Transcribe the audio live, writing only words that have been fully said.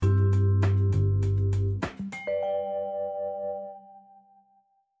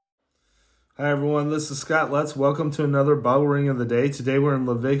Hi everyone, this is Scott Lutz. Welcome to another Bible reading of the day. Today we're in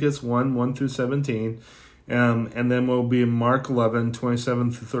Leviticus 1 through 17, and then we'll be in Mark 11,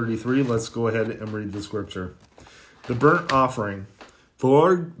 27 through 33. Let's go ahead and read the scripture. The burnt offering.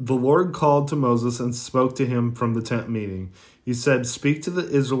 The Lord called to Moses and spoke to him from the tent meeting. He said, "Speak to the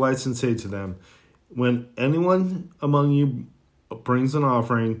Israelites and say to them, when anyone among you brings an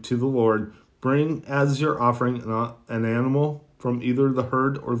offering to the Lord, bring as your offering an animal from either the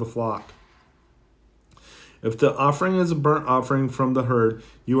herd or the flock. If the offering is a burnt offering from the herd,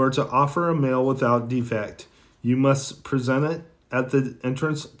 you are to offer a male without defect. You must present it at the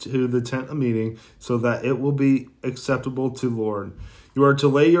entrance to the tent of meeting so that it will be acceptable to the Lord. You are to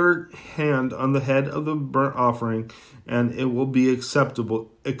lay your hand on the head of the burnt offering, and it will be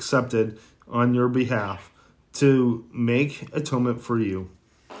accepted on your behalf to make atonement for you.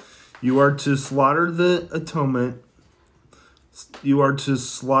 You are to slaughter the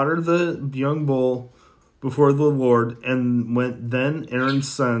young bull before the Lord, and then Aaron's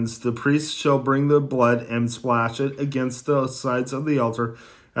sons, the priests, shall bring the blood and splash it against the sides of the altar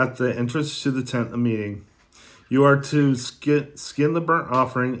at the entrance to the tent of meeting. You are to skin the burnt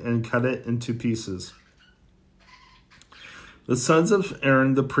offering and cut it into pieces. The sons of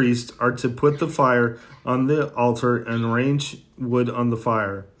Aaron the priest are to put the fire on the altar and arrange wood on the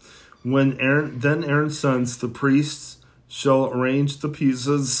fire. Then Aaron's sons, the priests, shall arrange the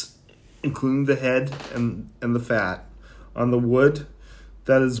pieces, including the head and the fat, on the wood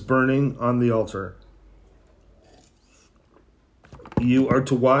that is burning on the altar. You are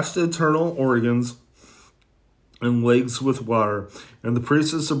to wash the internal organs and legs with water, and the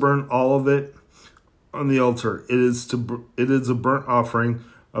priest is to burn all of it on the altar. It is a burnt offering,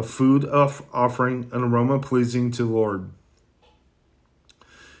 a food offering, an aroma pleasing to the Lord.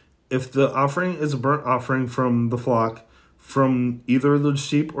 If the offering is a burnt offering from the flock, from either the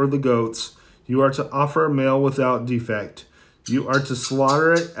sheep or the goats, you are to offer a male without defect. You are to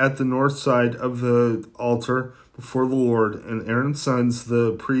slaughter it at the north side of the altar before the Lord, and Aaron's sons,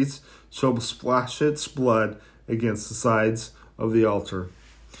 the priests, shall splash its blood against the sides of the altar.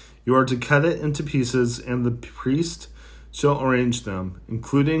 You are to cut it into pieces, and the priest shall arrange them,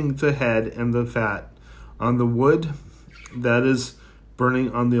 including the head and the fat, on the wood that is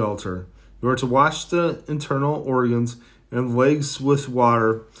burning on the altar. You are to wash the internal organs and legs with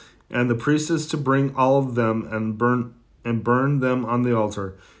water, and the priest is to bring all of them and burn them on the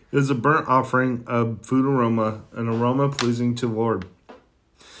altar. It is a burnt offering, a food aroma, an aroma pleasing to the Lord.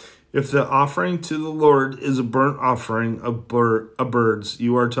 If the offering to the Lord is a burnt offering of birds,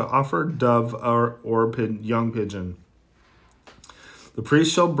 you are to offer dove or young pigeon. The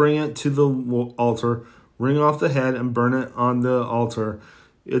priest shall bring it to the altar, wring off the head, and burn it on the altar.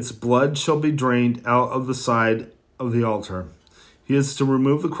 Its blood shall be drained out of the side of the altar. He is to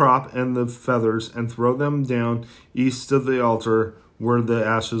remove the crop and the feathers and throw them down east of the altar where the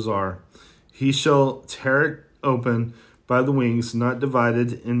ashes are. He shall tear it open by the wings, not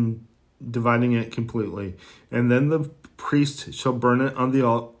dividing it completely. And then the priest shall burn it on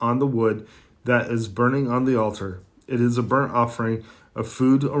the wood that is burning on the altar. It is a burnt offering, a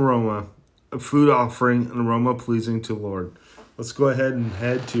food offering, an aroma pleasing to the Lord. Let's go ahead and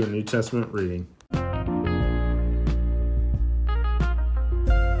head to your New Testament reading.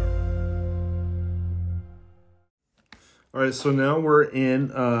 All right, so now we're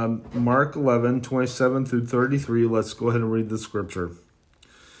in Mark 11, 27 through 33. Let's go ahead and read the scripture.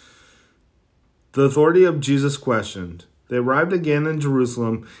 The authority of Jesus questioned. They arrived again in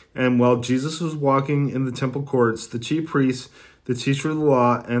Jerusalem, and while Jesus was walking in the temple courts, the chief priests, the teacher of the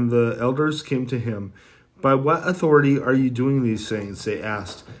law, and the elders came to him. "By what authority are you doing these things?" they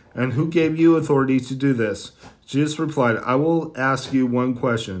asked. "And who gave you authority to do this?" Jesus replied, "I will ask you one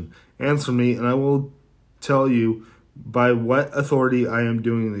question. Answer me, and I will tell you by what authority I am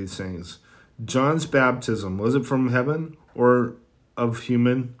doing these things. John's baptism, was it from heaven or of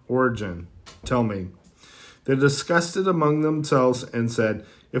human origin? Tell me." They discussed it among themselves and said,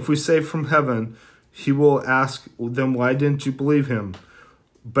 "If we say from heaven, he will ask, then why didn't you believe him?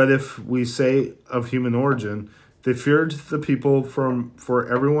 But if we say of human origin," they feared the people, for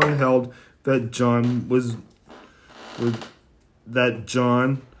everyone held that John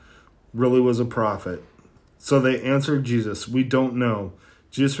really was a prophet. So they answered Jesus, "We don't know."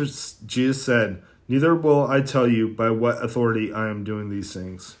 Jesus said, "Neither will I tell you by what authority I am doing these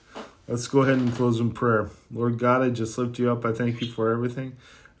things." Let's go ahead and close in prayer. Lord God, I just lift you up. I thank you for everything.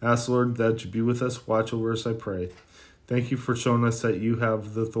 I ask, Lord, that you be with us. Watch over us, I pray. Thank you for showing us that you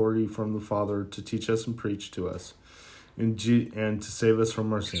have the authority from the Father to teach us and preach to us and to save us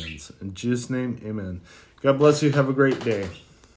from our sins. In Jesus' name, amen. God bless you. Have a great day.